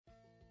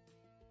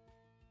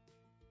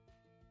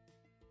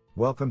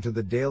Welcome to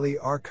the Daily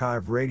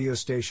Archive radio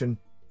station,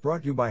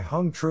 brought to you by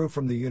Hung Tru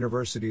from the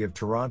University of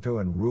Toronto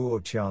and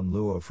Ruo Tian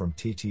Luo from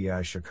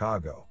TTI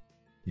Chicago.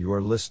 You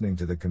are listening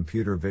to the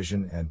Computer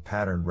Vision and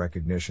Pattern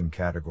Recognition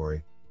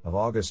category of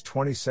August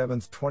 27,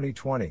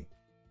 2020.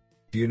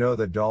 Do you know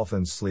that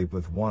dolphins sleep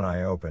with one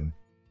eye open?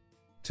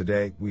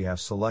 Today, we have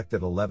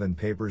selected 11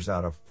 papers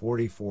out of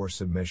 44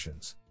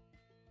 submissions.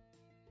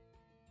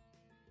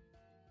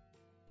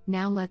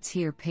 Now let's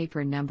hear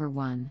paper number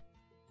 1.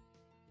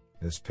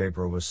 This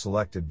paper was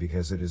selected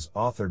because it is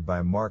authored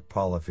by Mark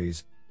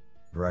Pollifes,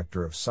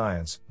 Director of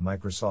Science,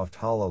 Microsoft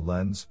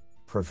HoloLens,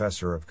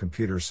 Professor of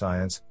Computer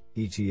Science,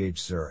 ETH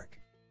Zurich.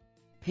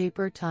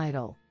 Paper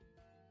title: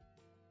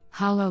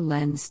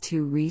 HoloLens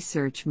 2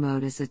 Research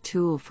Mode as a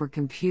Tool for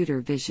Computer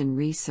Vision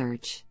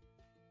Research.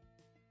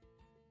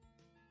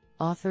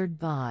 Authored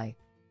by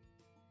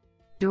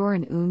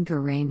Doron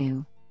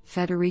Ungarenu,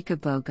 Federica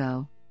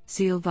Bogo,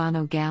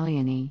 Silvano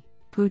Galliani,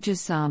 Pooja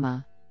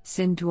Sama,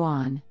 Sin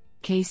Duan,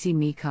 Casey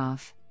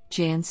Meekhoff,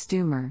 Jan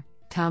Stumer,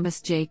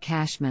 Thomas J.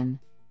 Cashman,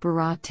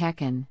 Bharat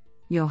Tekin,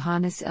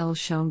 Johannes L.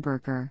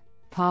 Schoenberger,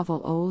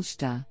 Pavel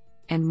Oljda,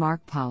 and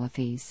Mark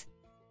Pollifes.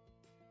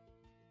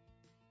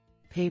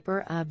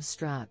 Paper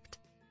abstract: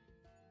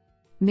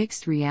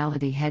 Mixed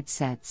reality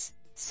headsets,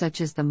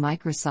 such as the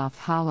Microsoft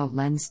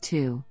HoloLens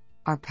 2,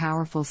 are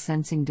powerful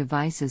sensing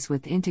devices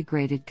with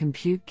integrated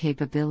compute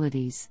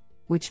capabilities,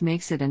 which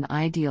makes it an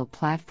ideal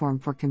platform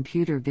for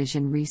computer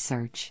vision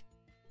research.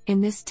 In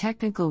this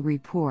technical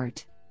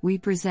report, we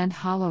present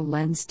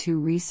HoloLens 2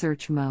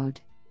 Research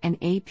Mode, an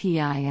API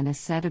and a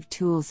set of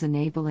tools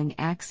enabling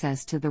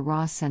access to the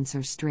raw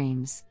sensor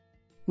streams.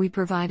 We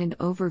provide an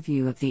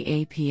overview of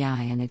the API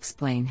and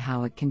explain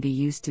how it can be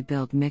used to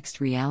build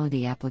mixed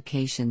reality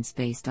applications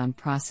based on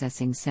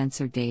processing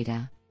sensor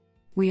data.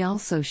 We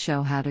also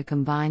show how to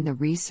combine the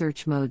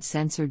research mode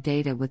sensor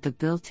data with the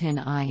built-in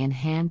eye and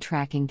hand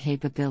tracking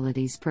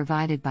capabilities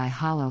provided by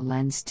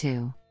HoloLens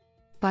 2.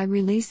 By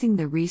releasing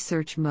the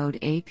Research Mode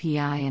API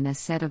and a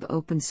set of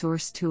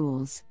open-source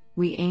tools,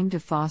 we aim to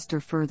foster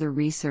further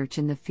research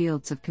in the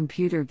fields of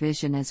computer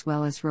vision as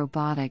well as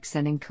robotics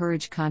and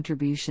encourage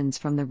contributions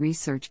from the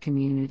research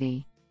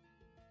community.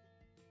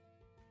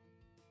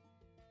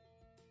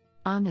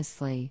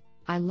 Honestly,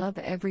 I love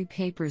every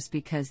papers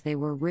because they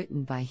were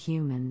written by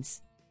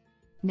humans.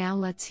 Now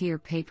let's hear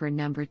paper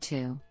number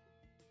 2.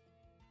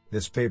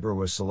 This paper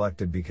was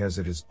selected because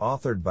it is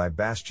authored by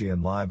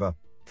Bastian Leiba,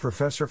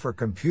 Professor for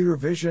Computer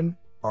Vision,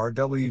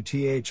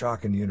 RWTH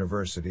Aachen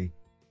University.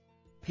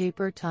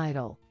 Paper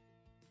title: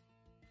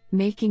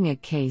 Making a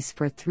Case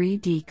for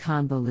 3D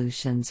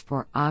Convolutions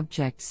for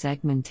Object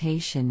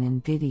Segmentation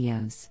in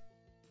Videos.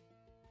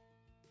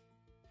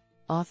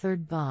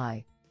 Authored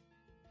by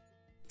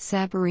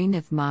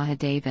Sabarinath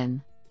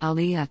Mahadevan,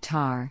 Ali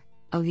Attar,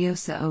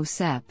 Alyosa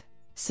Osep,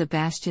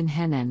 Sebastian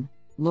Hennen,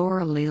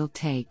 Laura Leal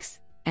Takes,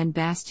 and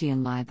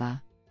Bastian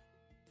Leiba.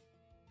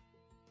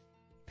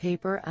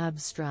 Paper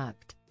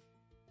abstract: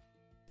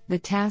 The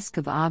task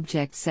of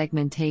object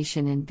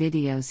segmentation in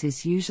videos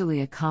is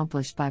usually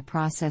accomplished by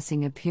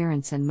processing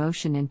appearance and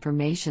motion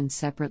information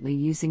separately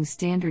using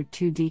standard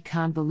 2D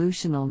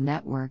convolutional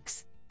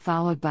networks,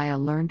 followed by a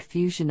learned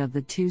fusion of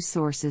the two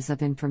sources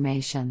of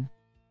information.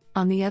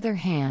 On the other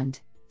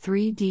hand,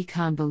 3D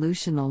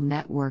convolutional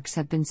networks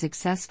have been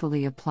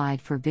successfully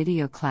applied for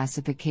video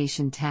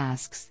classification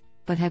tasks,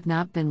 but have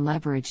not been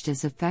leveraged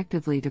as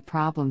effectively to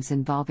problems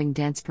involving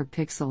dense per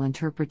pixel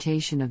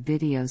interpretation of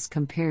videos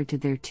compared to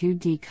their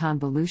 2D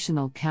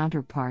convolutional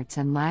counterparts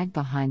and lag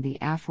behind the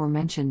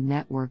aforementioned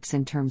networks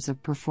in terms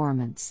of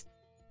performance.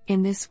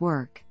 In this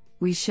work,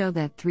 we show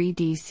that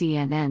 3D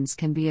CNNs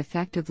can be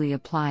effectively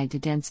applied to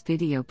dense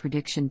video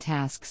prediction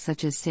tasks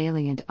such as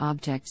salient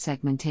object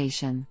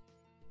segmentation.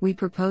 We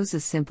propose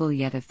a simple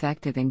yet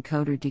effective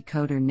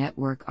encoder-decoder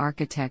network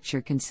architecture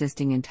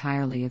consisting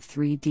entirely of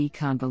 3D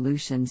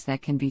convolutions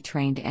that can be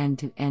trained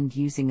end-to-end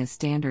using a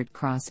standard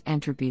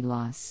cross-entropy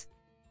loss.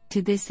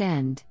 To this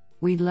end,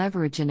 we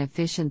leverage an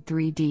efficient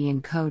 3D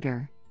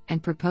encoder,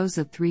 and propose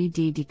a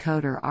 3D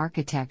decoder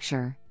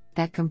architecture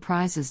that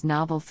comprises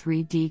novel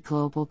 3D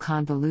global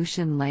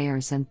convolution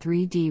layers and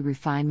 3D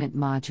refinement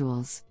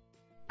modules.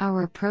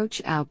 Our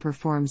approach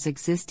outperforms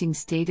existing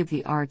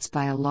state-of-the-arts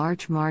by a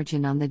large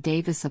margin on the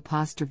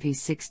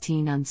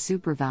Davis-16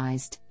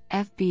 unsupervised,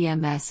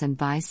 FBMS and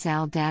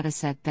BiSAL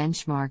dataset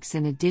benchmarks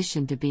in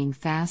addition to being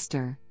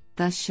faster,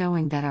 thus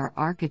showing that our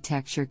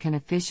architecture can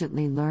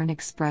efficiently learn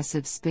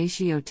expressive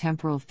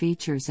spatiotemporal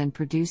features and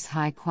produce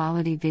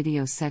high-quality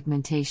video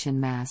segmentation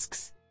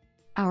masks.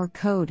 Our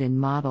code and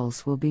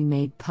models will be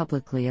made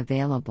publicly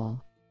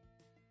available.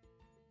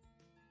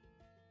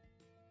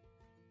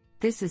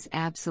 This is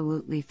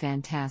absolutely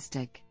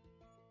fantastic.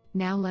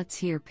 Now let's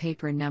hear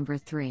paper number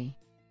 3.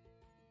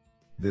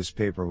 This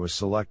paper was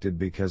selected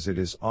because it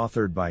is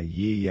authored by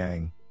Yi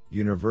Yang,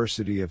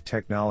 University of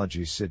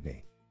Technology,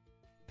 Sydney.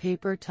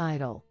 Paper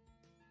title: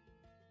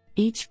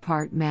 Each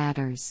Part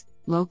Matters,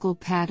 Local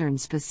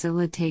Patterns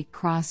Facilitate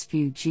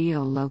Cross-View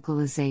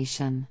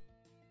Geolocalization.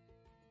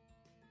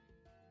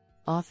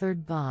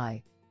 Authored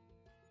by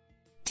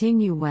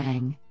Tingyu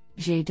Wang,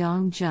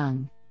 Zhedong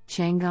Zheng,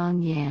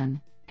 Changong Yan,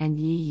 and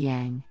Yi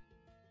Yang.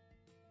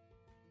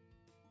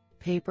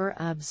 Paper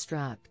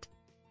abstract.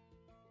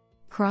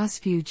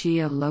 Cross-view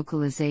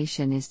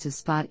geolocalization is to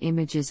spot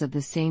images of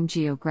the same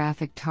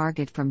geographic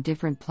target from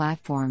different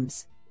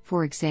platforms,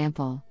 for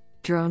example,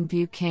 drone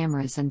view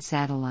cameras and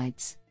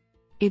satellites.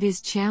 It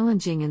is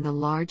challenging in the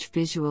large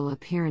visual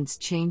appearance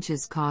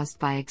changes caused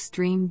by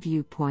extreme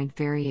viewpoint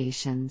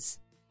variations.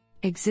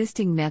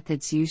 Existing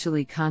methods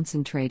usually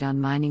concentrate on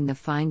mining the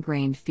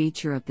fine-grained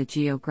feature of the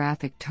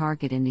geographic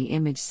target in the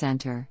image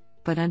center,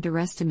 but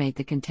underestimate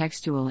the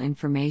contextual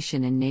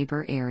information in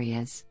neighbor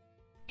areas.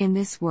 In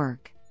this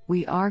work,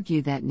 we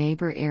argue that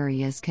neighbor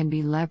areas can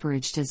be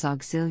leveraged as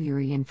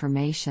auxiliary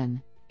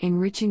information,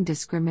 enriching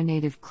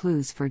discriminative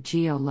clues for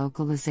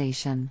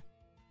geolocalization.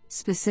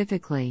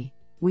 Specifically,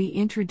 we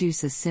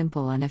introduce a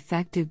simple and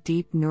effective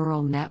deep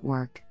neural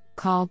network,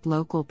 called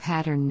Local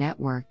Pattern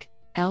Network,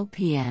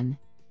 LPN,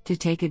 to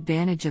take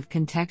advantage of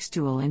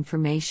contextual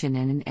information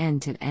in an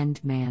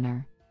end-to-end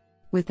manner.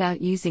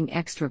 Without using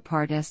extra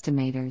part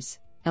estimators,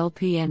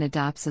 LPN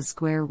adopts a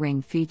square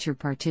ring feature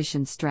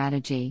partition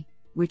strategy,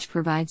 which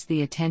provides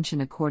the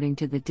attention according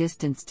to the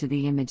distance to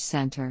the image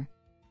center.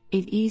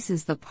 It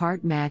eases the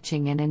part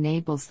matching and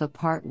enables the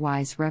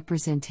part-wise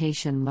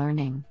representation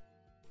learning.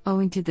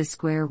 Owing to the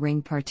square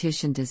ring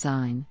partition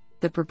design,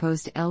 the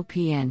proposed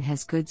LPN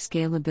has good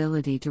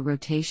scalability to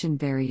rotation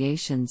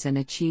variations and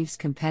achieves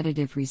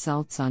competitive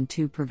results on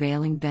two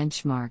prevailing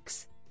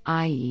benchmarks,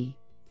 i.e.,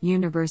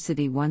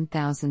 University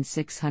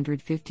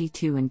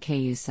 1652 and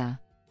CAUSA.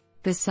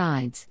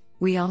 Besides,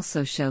 we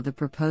also show the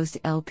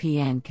proposed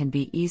LPN can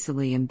be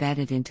easily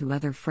embedded into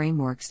other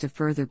frameworks to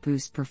further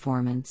boost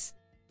performance.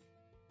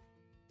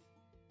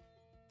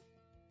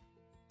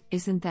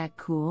 Isn't that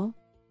cool?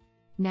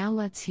 Now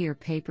let's hear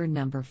paper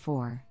number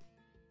 4.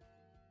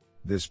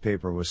 This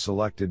paper was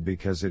selected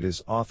because it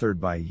is authored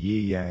by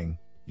Yi Yang,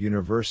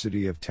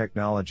 University of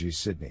Technology,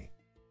 Sydney.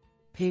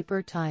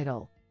 Paper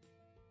title: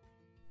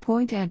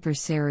 Point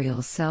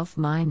Adversarial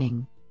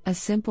Self-Mining, a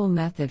simple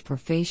method for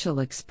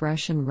facial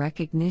expression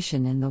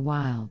recognition in the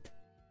wild.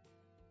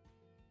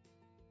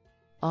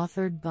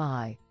 Authored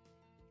by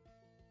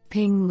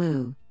Ping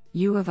Lu,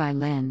 Yu of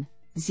Lin,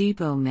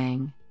 Zibo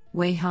Meng,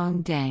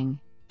 Weihong Deng,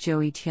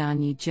 Joey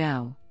Tianyi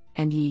Zhou,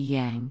 and Yi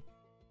Yang.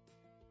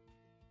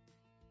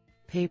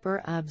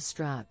 Paper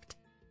abstract.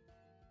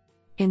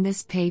 In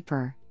this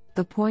paper,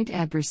 the Point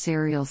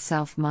Adversarial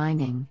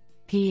Self-Mining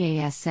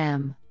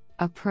 (PASM)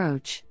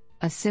 approach,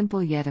 a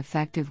simple yet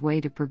effective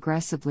way to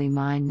progressively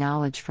mine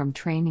knowledge from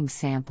training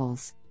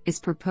samples,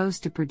 is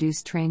proposed to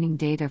produce training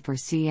data for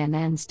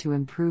CNNs to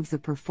improve the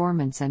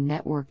performance and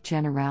network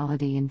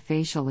generality in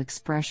facial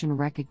expression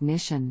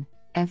recognition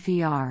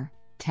 (FER)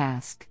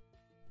 task.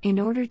 In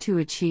order to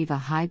achieve a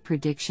high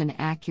prediction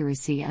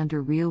accuracy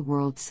under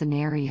real-world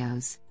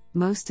scenarios,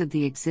 most of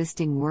the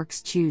existing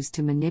works choose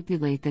to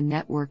manipulate the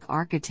network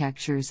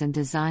architectures and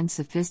design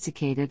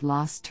sophisticated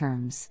loss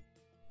terms.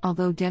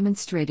 Although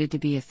demonstrated to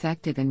be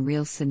effective in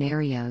real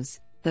scenarios,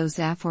 those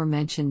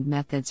aforementioned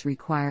methods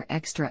require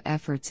extra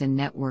efforts in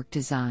network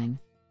design.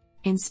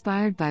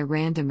 Inspired by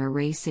random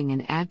erasing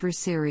and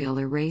adversarial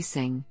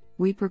erasing,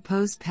 we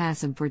propose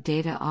PASM for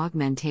data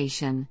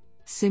augmentation,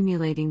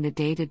 simulating the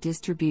data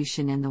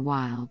distribution in the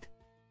wild.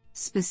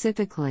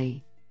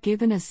 Specifically,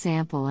 given a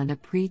sample and a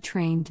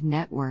pre-trained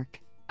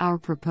network, our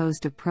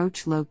proposed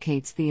approach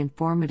locates the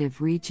informative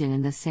region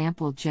in the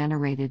sample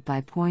generated by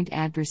point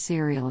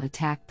adversarial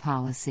attack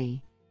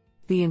policy.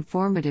 The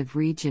informative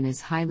region is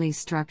highly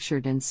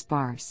structured and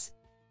sparse.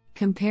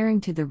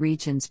 Comparing to the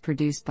regions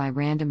produced by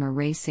random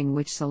erasing,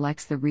 which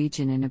selects the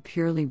region in a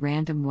purely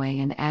random way,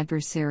 and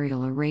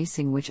adversarial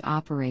erasing, which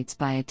operates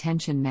by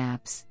attention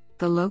maps,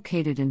 the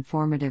located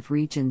informative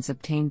regions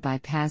obtained by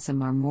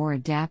PASM are more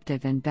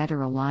adaptive and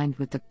better aligned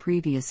with the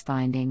previous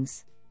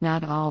findings.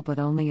 Not all but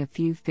only a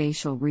few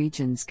facial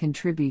regions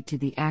contribute to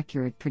the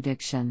accurate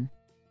prediction.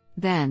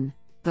 Then,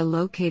 the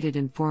located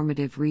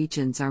informative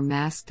regions are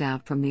masked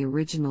out from the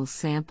original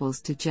samples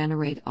to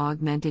generate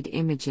augmented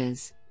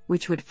images,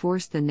 which would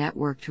force the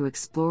network to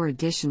explore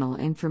additional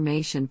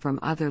information from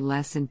other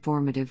less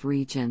informative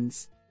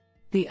regions.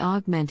 The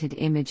augmented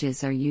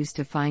images are used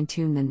to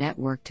fine-tune the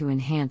network to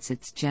enhance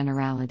its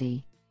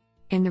generality.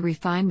 In the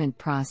refinement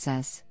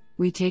process,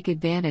 we take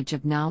advantage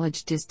of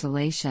knowledge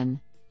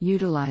distillation,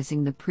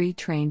 utilizing the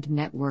pre-trained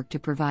network to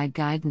provide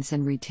guidance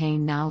and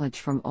retain knowledge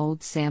from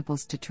old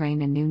samples to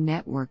train a new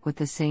network with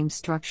the same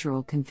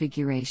structural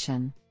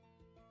configuration.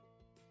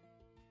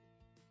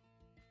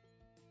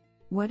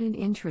 What an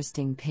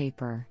interesting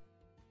paper.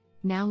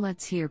 Now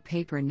let's hear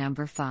paper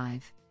number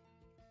 5.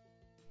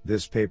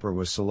 This paper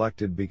was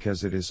selected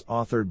because it is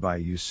authored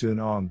by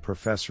Yusun Ong,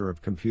 Professor of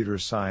Computer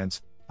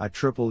Science,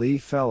 IEEE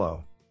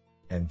Fellow,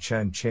 and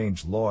Chen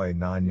Change Loi,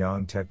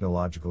 Nanyang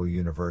Technological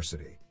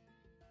University.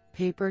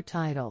 Paper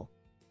title: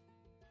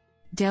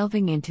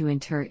 Delving into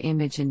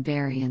Inter-Image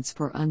Invariance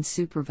for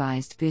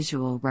Unsupervised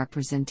Visual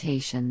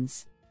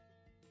Representations.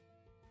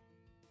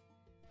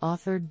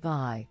 Authored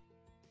by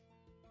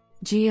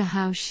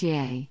Jiahao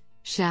Xie,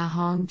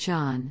 Xiaohong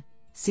Zhan,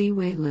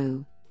 Siwei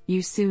Lu,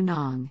 Yusu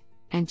Nong,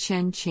 and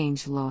Chen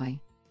Change Loi.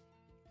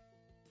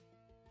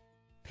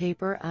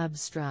 Paper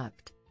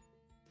abstract.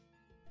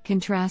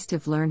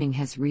 Contrastive learning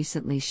has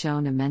recently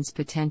shown immense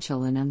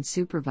potential in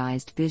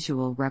unsupervised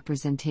visual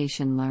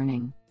representation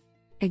learning.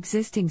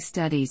 Existing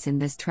studies in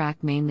this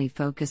track mainly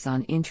focus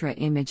on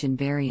intra-image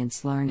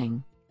invariance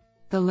learning.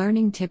 The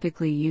learning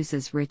typically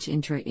uses rich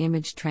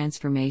intra-image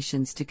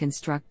transformations to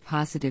construct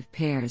positive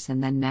pairs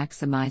and then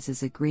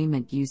maximizes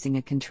agreement using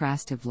a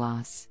contrastive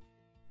loss.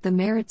 The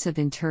merits of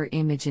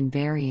inter-image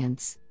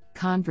invariance,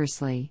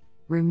 conversely,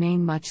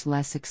 remain much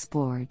less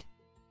explored.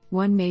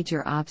 One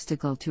major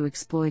obstacle to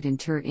exploit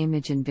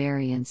inter-image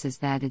invariance is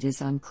that it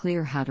is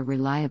unclear how to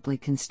reliably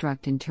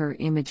construct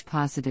inter-image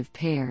positive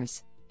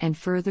pairs, and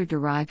further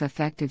derive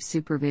effective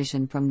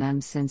supervision from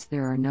them since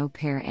there are no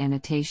pair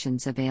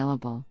annotations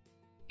available.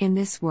 In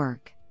this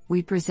work,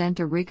 we present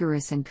a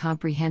rigorous and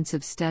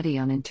comprehensive study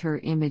on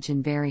inter-image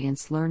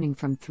invariance learning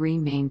from three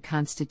main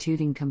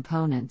constituting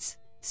components: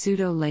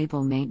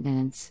 pseudo-label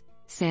maintenance,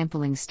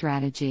 sampling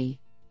strategy,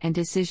 and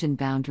decision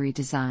boundary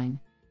design.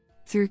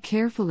 Through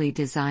carefully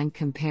designed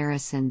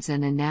comparisons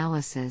and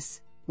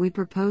analysis, we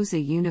propose a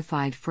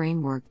unified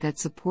framework that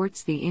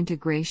supports the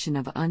integration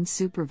of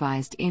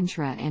unsupervised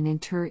intra- and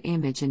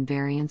inter-image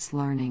invariance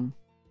learning.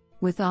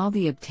 With all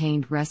the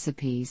obtained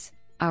recipes,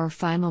 our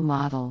final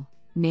model,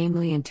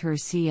 namely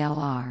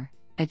InterCLR,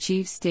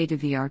 achieves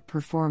state-of-the-art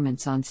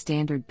performance on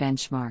standard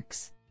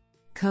benchmarks.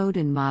 Code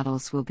and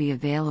models will be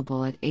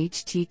available at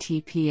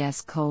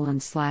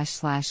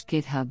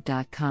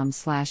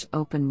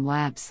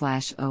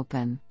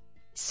https://github.com/openlab/open.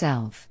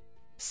 Self.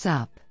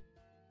 Sup.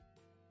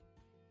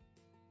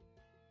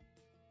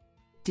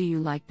 Do you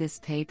like this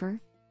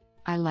paper?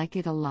 I like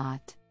it a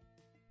lot.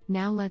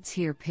 Now let's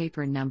hear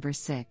paper number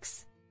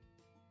 6.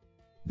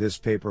 This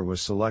paper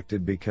was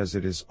selected because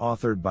it is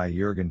authored by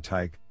Jürgen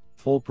Teich,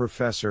 full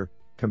professor,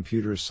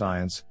 computer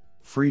science,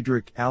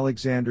 Friedrich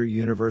Alexander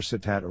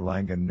Universität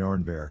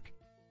Erlangen-Nürnberg.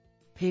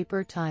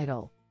 Paper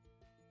title: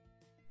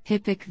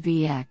 HIPIC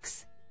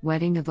VX,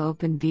 Wedding of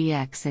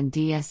OpenVX and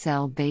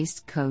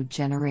DSL-based code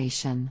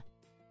generation.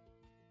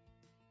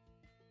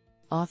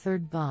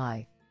 Authored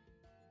by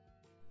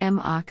M.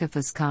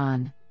 Akif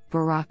Khan,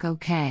 Barak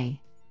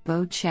OK,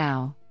 Bo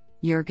Chow,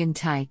 Jürgen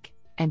Teich,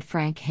 and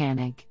Frank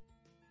Hanig.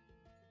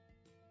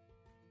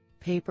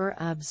 Paper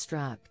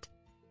abstract.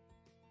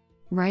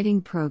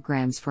 Writing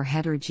programs for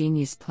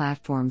heterogeneous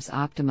platforms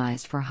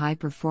optimized for high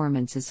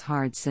performance is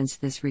hard since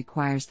this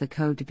requires the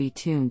code to be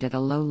tuned at a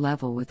low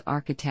level with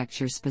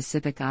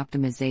architecture-specific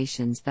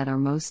optimizations that are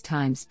most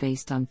times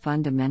based on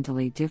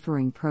fundamentally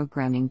differing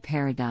programming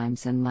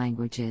paradigms and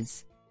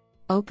languages.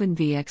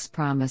 OpenVX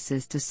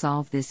promises to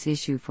solve this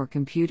issue for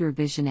computer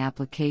vision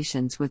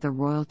applications with a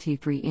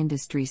royalty-free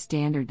industry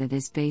standard that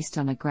is based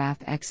on a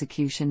graph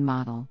execution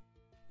model.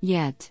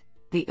 Yet,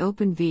 the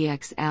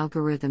OpenVX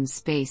algorithm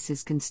space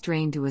is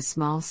constrained to a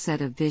small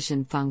set of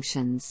vision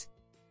functions.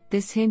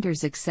 This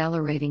hinders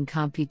accelerating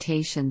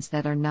computations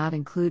that are not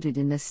included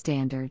in the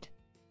standard.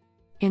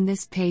 In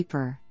this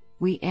paper,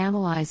 we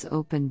analyze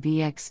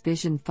OpenVX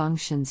vision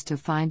functions to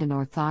find an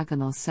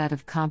orthogonal set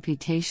of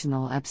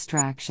computational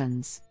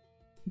abstractions.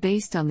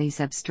 Based on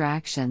these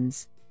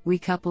abstractions, we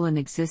couple an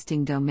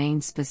existing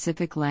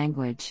domain-specific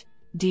language,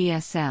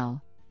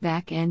 DSL,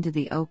 back-end to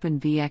the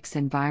OpenVX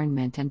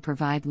environment and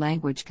provide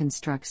language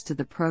constructs to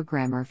the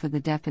programmer for the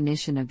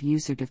definition of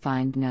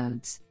user-defined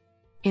nodes.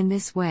 In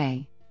this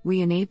way,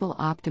 we enable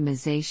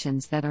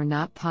optimizations that are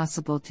not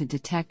possible to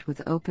detect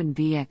with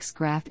OpenVX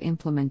graph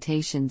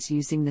implementations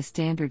using the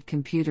standard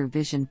computer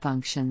vision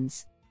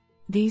functions.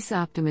 These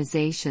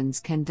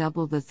optimizations can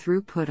double the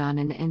throughput on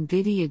an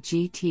NVIDIA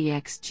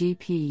GTX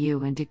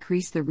GPU and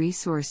decrease the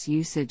resource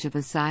usage of a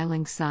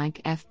Xilinx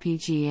Cinq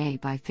FPGA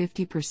by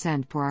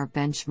 50% for our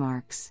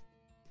benchmarks.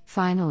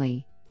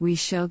 Finally, we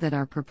show that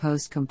our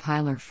proposed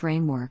compiler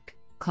framework,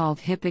 called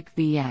HIPIC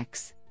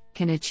VX,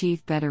 can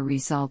achieve better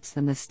results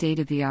than the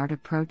state-of-the-art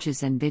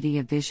approaches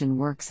NVIDIA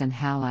VisionWorks and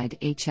Halide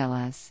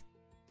HLS.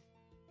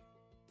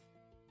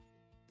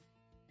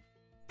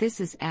 This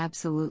is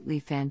absolutely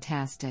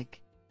fantastic.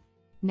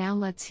 Now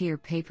let's hear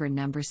paper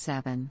number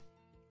 7.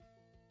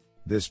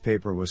 This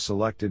paper was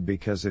selected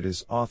because it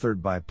is authored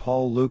by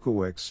Paul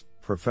Lukowicz,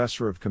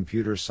 Professor of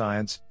Computer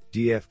Science,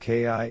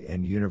 DFKI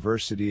and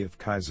University of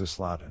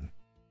Kaiserslautern.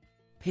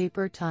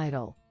 Paper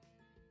title: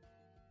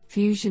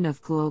 Fusion of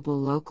Global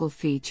Local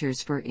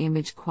Features for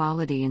Image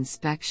Quality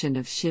Inspection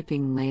of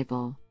Shipping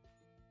Label.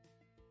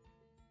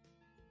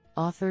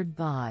 Authored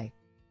by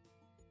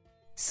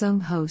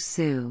Sung-Ho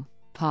Su,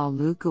 Paul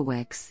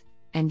Lukowicz,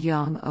 and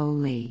Yong-O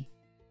Lee.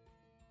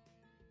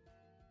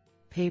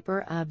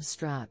 Paper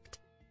abstract.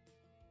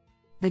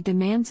 The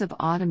demands of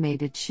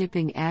automated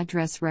shipping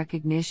address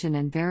recognition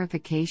and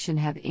verification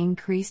have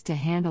increased to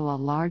handle a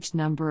large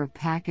number of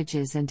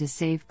packages and to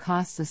save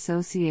costs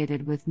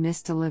associated with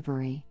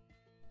misdelivery.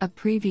 A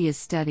previous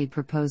study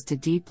proposed a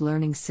deep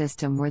learning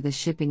system where the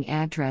shipping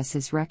address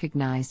is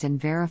recognized and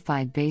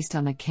verified based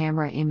on a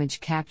camera image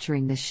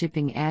capturing the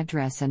shipping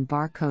address and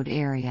barcode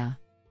area.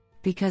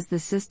 Because the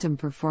system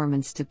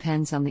performance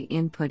depends on the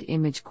input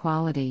image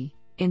quality,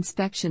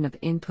 inspection of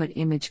input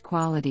image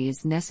quality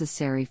is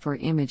necessary for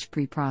image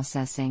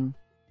preprocessing.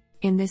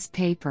 In this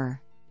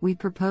paper, we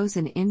propose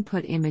an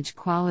input image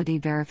quality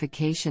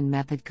verification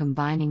method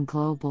combining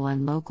global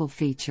and local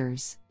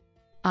features.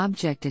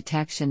 Object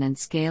detection and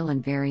scale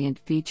invariant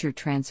feature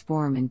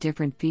transform in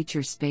different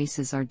feature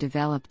spaces are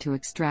developed to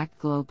extract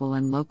global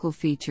and local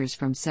features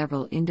from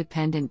several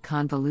independent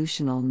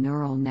convolutional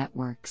neural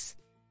networks.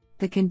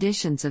 The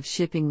conditions of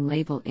shipping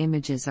label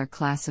images are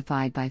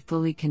classified by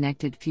fully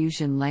connected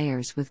fusion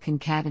layers with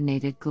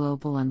concatenated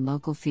global and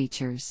local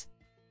features.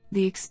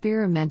 The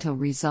experimental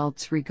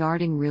results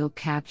regarding real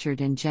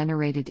captured and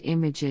generated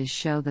images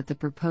show that the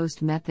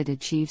proposed method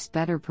achieves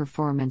better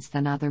performance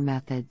than other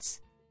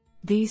methods.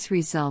 These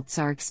results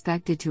are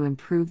expected to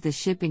improve the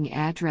shipping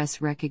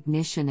address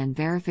recognition and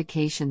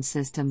verification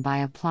system by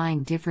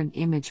applying different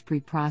image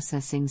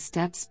preprocessing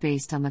steps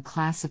based on the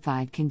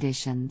classified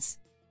conditions.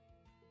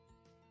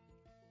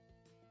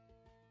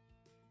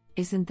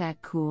 Isn't that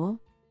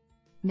cool?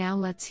 Now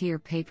let's hear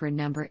paper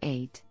number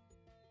 8.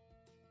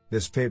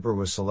 This paper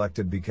was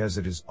selected because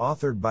it is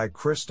authored by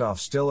Christoph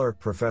Stiller,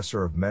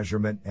 Professor of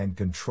Measurement and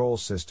Control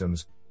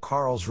Systems,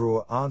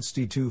 Karlsruhe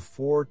Institut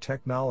for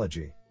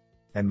Technology,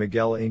 and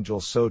Miguel Angel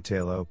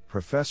Sotelo,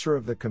 Professor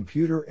of the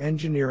Computer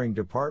Engineering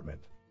Department,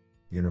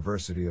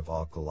 University of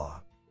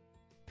Alcalá.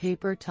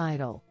 Paper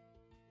title: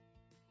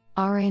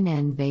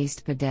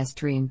 RNN-based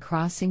pedestrian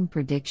crossing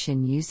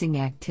prediction using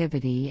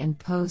activity and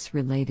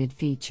pose-related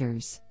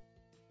features.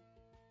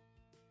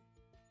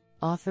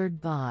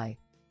 Authored by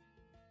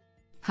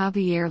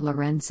Javier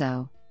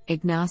Lorenzo,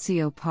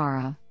 Ignacio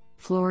Parra,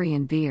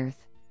 Florian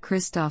Bierth,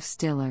 Christoph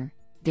Stiller,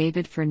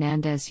 David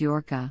Fernandez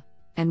Yorca,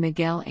 and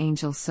Miguel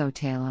Angel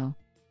Sotelo.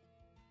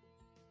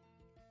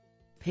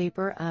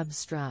 Paper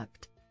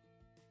abstract: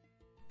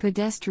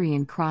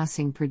 Pedestrian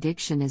crossing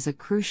prediction is a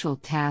crucial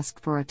task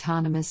for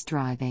autonomous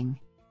driving.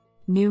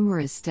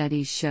 Numerous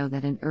studies show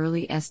that an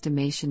early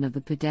estimation of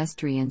the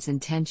pedestrian's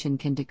intention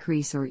can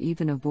decrease or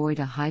even avoid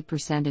a high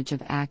percentage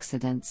of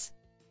accidents.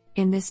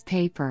 In this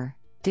paper,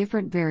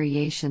 different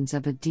variations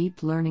of a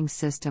deep learning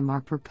system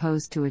are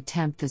proposed to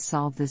attempt to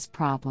solve this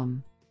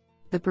problem.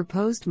 The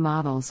proposed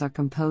models are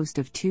composed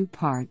of two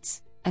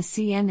parts: a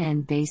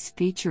CNN-based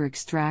feature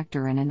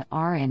extractor and an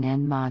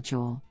RNN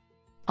module.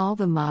 All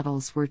the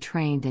models were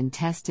trained and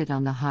tested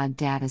on the HOD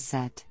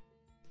dataset.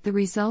 The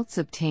results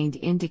obtained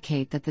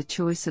indicate that the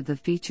choice of the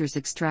features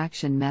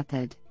extraction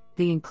method,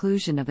 the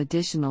inclusion of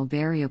additional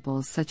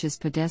variables such as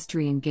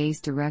pedestrian gaze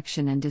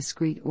direction and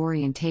discrete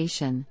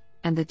orientation,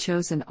 and the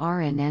chosen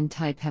RNN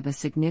type have a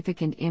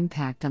significant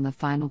impact on the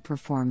final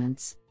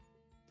performance.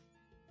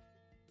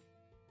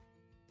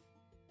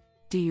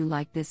 Do you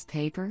like this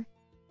paper?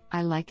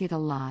 I like it a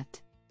lot.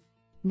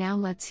 Now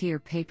let's hear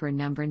paper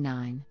number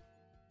 9.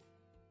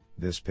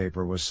 This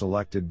paper was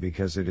selected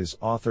because it is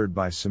authored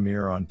by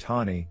Samir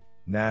Antani,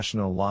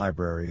 National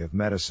Library of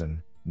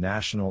Medicine,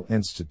 National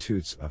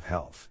Institutes of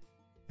Health,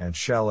 and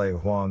Xiaolei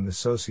Huang,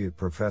 Associate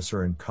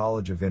Professor in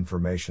College of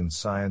Information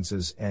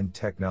Sciences and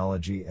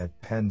Technology at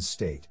Penn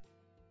State.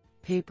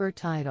 Paper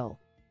title: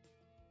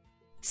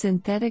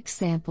 Synthetic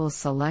Sample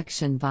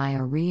Selection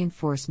via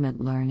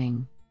Reinforcement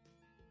Learning.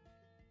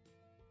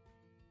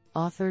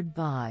 Authored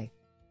by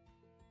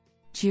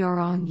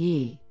Jiarong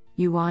Yi,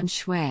 Yuan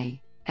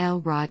Shui,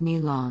 L. Rodney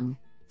Long,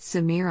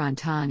 Samir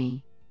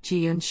Antani,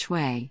 Jian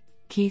Shui,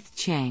 Keith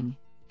Cheng,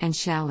 and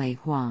Xiaolei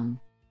Huang.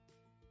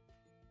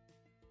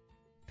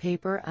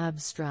 Paper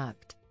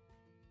abstract: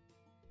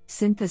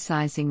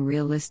 Synthesizing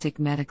realistic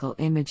medical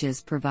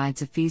images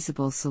provides a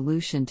feasible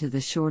solution to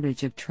the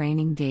shortage of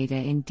training data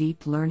in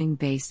deep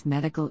learning-based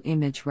medical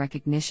image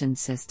recognition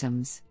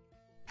systems.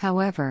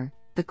 However,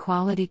 the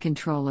quality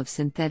control of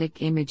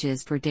synthetic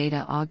images for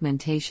data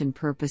augmentation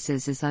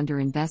purposes is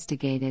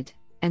under-investigated,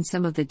 and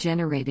some of the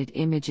generated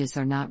images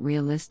are not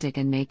realistic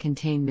and may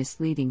contain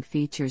misleading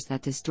features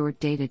that distort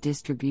data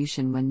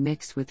distribution when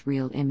mixed with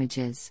real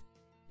images.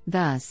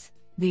 Thus,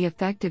 the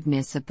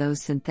effectiveness of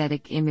those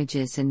synthetic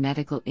images in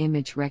medical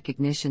image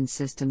recognition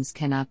systems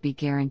cannot be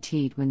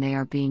guaranteed when they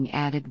are being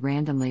added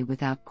randomly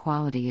without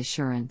quality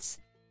assurance.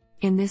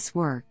 In this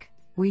work,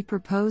 we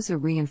propose a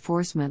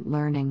reinforcement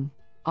learning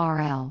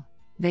 (RL)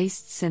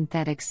 based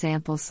synthetic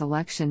sample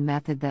selection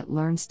method that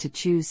learns to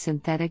choose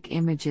synthetic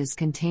images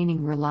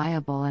containing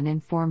reliable and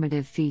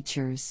informative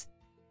features.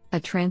 A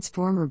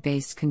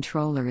transformer-based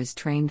controller is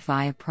trained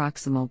via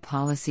proximal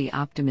policy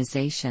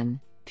optimization,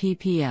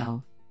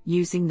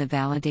 using the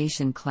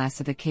validation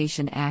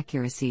classification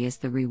accuracy as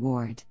the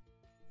reward.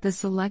 The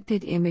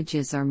selected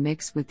images are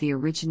mixed with the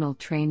original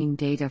training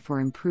data for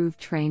improved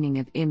training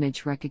of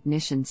image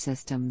recognition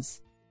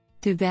systems.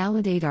 To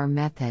validate our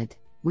method,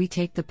 we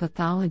take the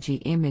pathology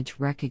image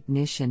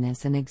recognition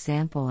as an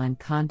example and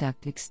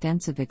conduct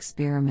extensive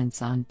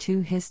experiments on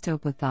 2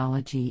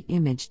 histopathology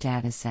image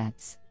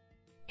datasets.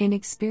 In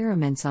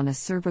experiments on a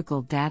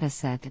cervical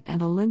dataset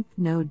and a lymph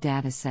node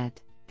dataset,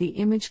 the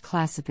image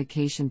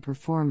classification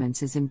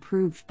performance is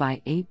improved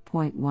by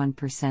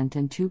 8.1%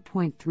 and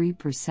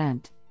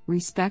 2.3%,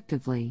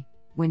 respectively,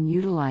 when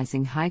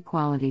utilizing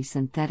high-quality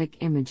synthetic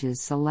images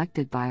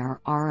selected by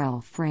our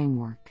RL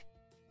framework.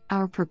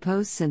 Our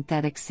proposed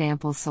synthetic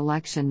sample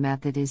selection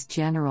method is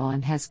general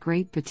and has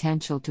great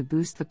potential to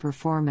boost the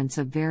performance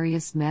of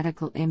various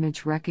medical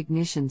image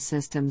recognition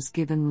systems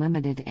given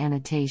limited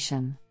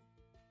annotation.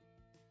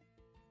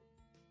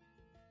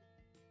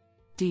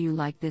 Do you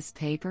like this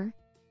paper?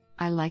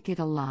 I like it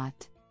a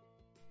lot.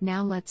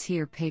 Now let's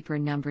hear paper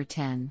number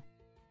 10.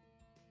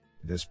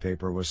 This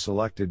paper was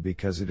selected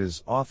because it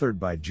is authored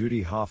by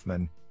Judy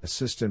Hoffman,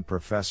 Assistant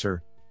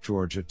Professor,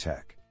 Georgia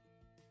Tech.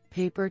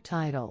 Paper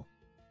title: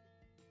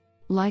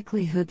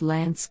 Likelihood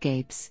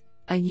Landscapes,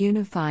 a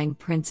Unifying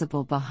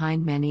Principle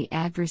Behind Many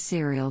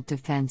Adversarial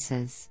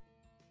Defenses.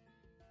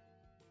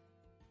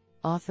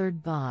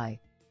 Authored by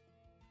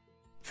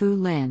Fu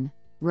Lin,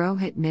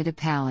 Rohit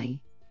Mittapalli,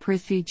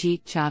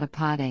 Prithvijit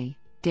Chattopadhyay,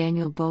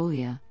 Daniel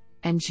Bolia,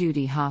 and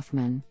Judy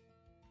Hoffman.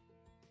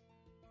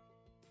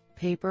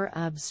 Paper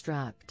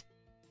abstract: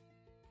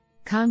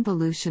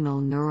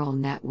 Convolutional neural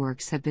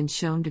networks have been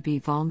shown to be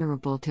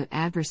vulnerable to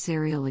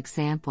adversarial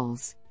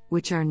examples,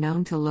 which are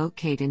known to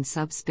locate in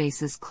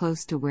subspaces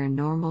close to where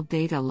normal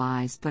data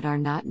lies but are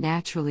not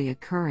naturally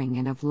occurring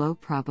and of low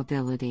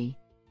probability.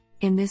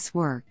 In this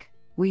work,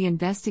 we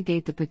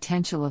investigate the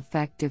potential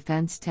effect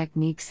defense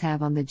techniques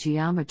have on the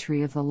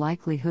geometry of the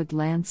likelihood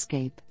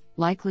landscape,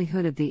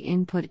 likelihood of the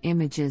input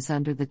images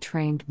under the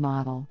trained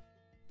model.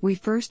 We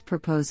first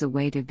propose a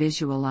way to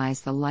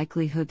visualize the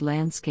likelihood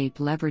landscape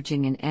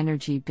leveraging an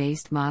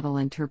energy-based model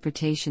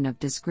interpretation of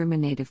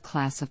discriminative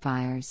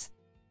classifiers.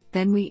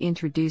 Then we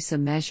introduce a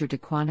measure to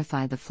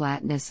quantify the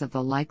flatness of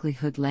the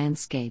likelihood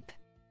landscape.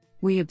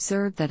 We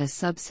observe that a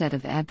subset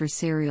of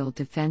adversarial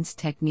defense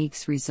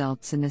techniques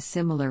results in a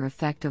similar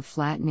effect of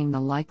flattening the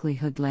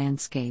likelihood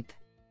landscape.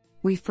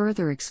 We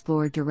further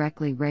explore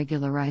directly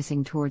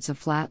regularizing towards a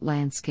flat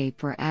landscape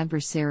for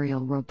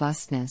adversarial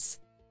robustness.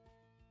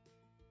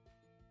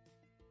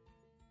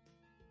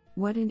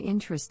 What an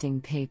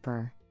interesting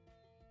paper.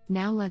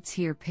 Now let's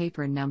hear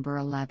paper number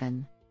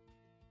 11.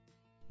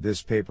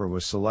 This paper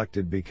was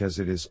selected because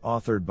it is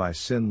authored by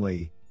Sin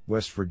Lee,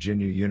 West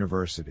Virginia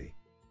University.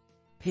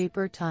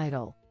 Paper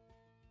title: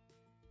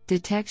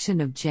 Detection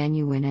of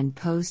Genuine and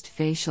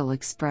Post-Facial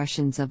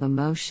Expressions of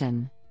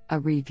Emotion, a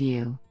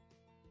Review.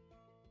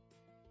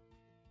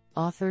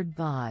 Authored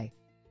by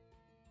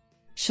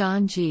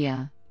Shan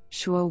Jia,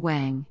 Shuo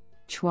Wang,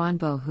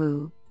 Chuanbo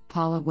Hu,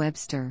 Paula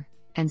Webster,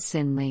 and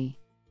Sin Lee.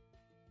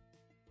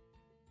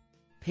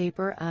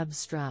 Paper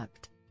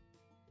abstract: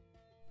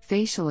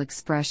 Facial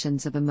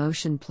expressions of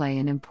emotion play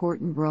an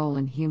important role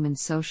in human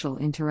social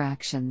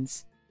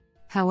interactions.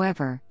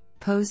 However,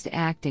 posed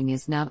acting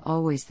is not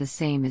always the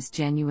same as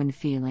genuine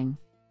feeling.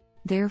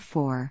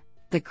 Therefore,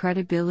 the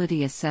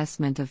credibility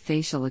assessment of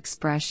facial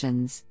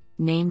expressions,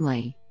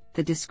 namely,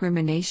 the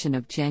discrimination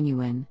of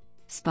genuine,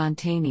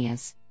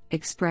 spontaneous,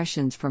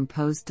 expressions from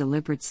posed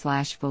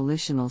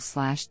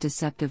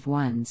deliberate/volitional/deceptive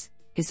ones,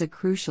 is a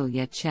crucial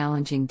yet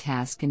challenging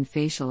task in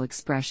facial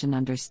expression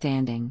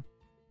understanding.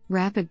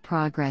 Rapid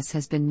progress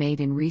has been made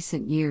in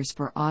recent years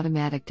for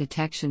automatic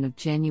detection of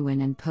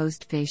genuine and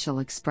posed facial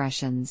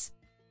expressions.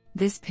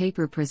 This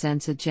paper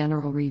presents a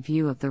general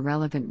review of the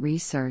relevant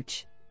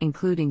research,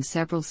 including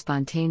several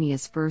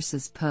spontaneous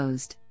versus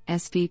posed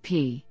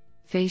 (SVP)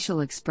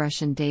 facial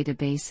expression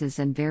databases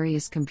and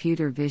various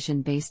computer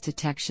vision-based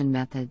detection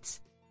methods.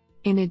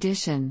 In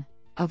addition,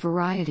 a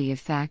variety of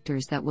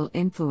factors that will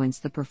influence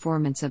the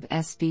performance of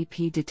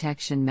SVP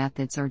detection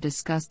methods are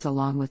discussed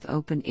along with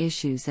open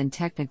issues and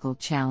technical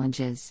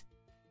challenges.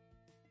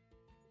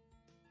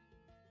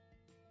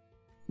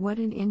 What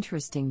an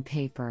interesting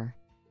paper.